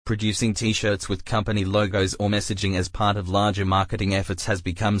Producing t-shirts with company logos or messaging as part of larger marketing efforts has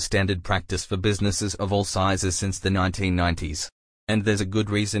become standard practice for businesses of all sizes since the 1990s. And there's a good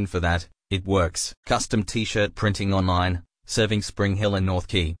reason for that: it works. Custom t-shirt printing online, serving Spring Hill and North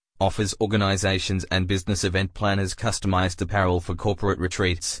Quay, offers organizations and business event planners customized apparel for corporate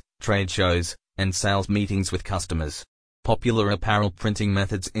retreats, trade shows, and sales meetings with customers. Popular apparel printing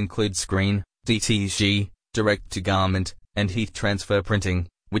methods include screen, DTG, direct-to-garment, and heat transfer printing,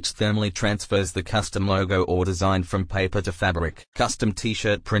 which thermally transfers the custom logo or design from paper to fabric. Custom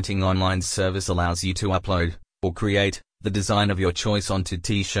t-shirt printing online service allows you to upload, or create, the design of your choice onto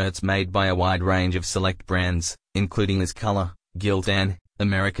t-shirts made by a wide range of select brands, including AsColor, Gildan,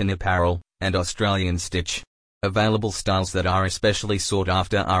 American Apparel, and Australian Stitch. Available styles that are especially sought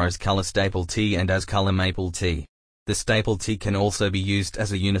after are AsColor Staple Tee and AsColor Maple Tee. The staple tee can also be used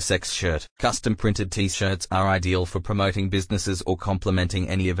as a unisex shirt. Custom printed t-shirts are ideal for promoting businesses or complementing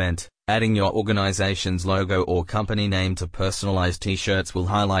any event. Adding your organization's logo or company name to personalized t-shirts will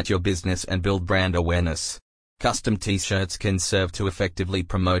highlight your business and build brand awareness. Custom t-shirts can serve to effectively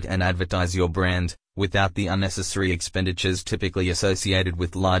promote and advertise your brand, without the unnecessary expenditures typically associated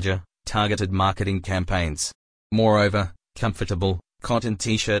with larger, targeted marketing campaigns. Moreover, comfortable, cotton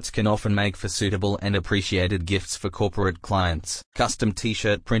t-shirts can often make for suitable and appreciated gifts for corporate clients. Custom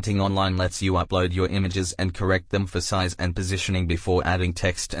t-shirt printing online lets you upload your images and correct them for size and positioning before adding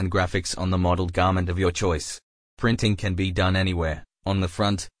text and graphics on the modeled garment of your choice. Printing can be done anywhere, on the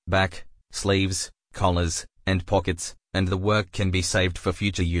front, back, sleeves, collars, and pockets, and the work can be saved for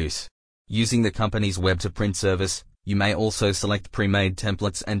future use. Using the company's web-to-print service, you may also select pre-made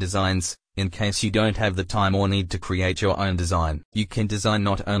templates and designs, in case you don't have the time or need to create your own design. You can design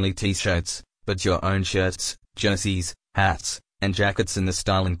not only t-shirts, but your own shirts, jerseys, hats, and jackets in the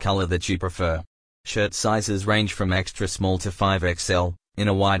style and color that you prefer. Shirt sizes range from extra small to 5XL, in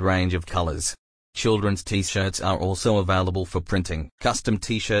a wide range of colors. Children's t-shirts are also available for printing. Custom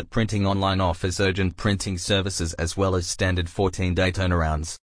t-shirt printing online offers urgent printing services as well as standard 14-day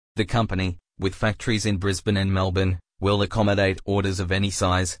turnarounds. The company, with factories in Brisbane and Melbourne, will accommodate orders of any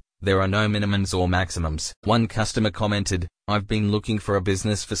size. There are no minimums or maximums. One customer commented, "I've been looking for a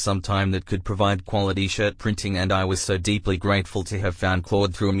business for some time that could provide quality shirt printing, and I was so deeply grateful to have found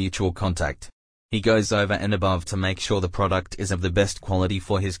Claude through a mutual contact." He goes over and above to make sure the product is of the best quality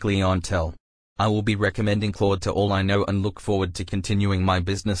for his clientele. I will be recommending Claude to all I know and look forward to continuing my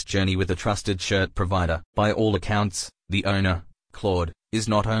business journey with a trusted shirt provider. By all accounts, the owner, Claude, is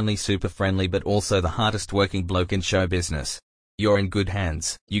not only super friendly but also the hardest working bloke in show business. You're in good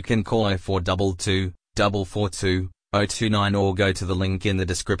hands. You can call 0422 442 029 or go to the link in the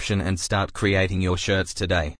description and start creating your shirts today.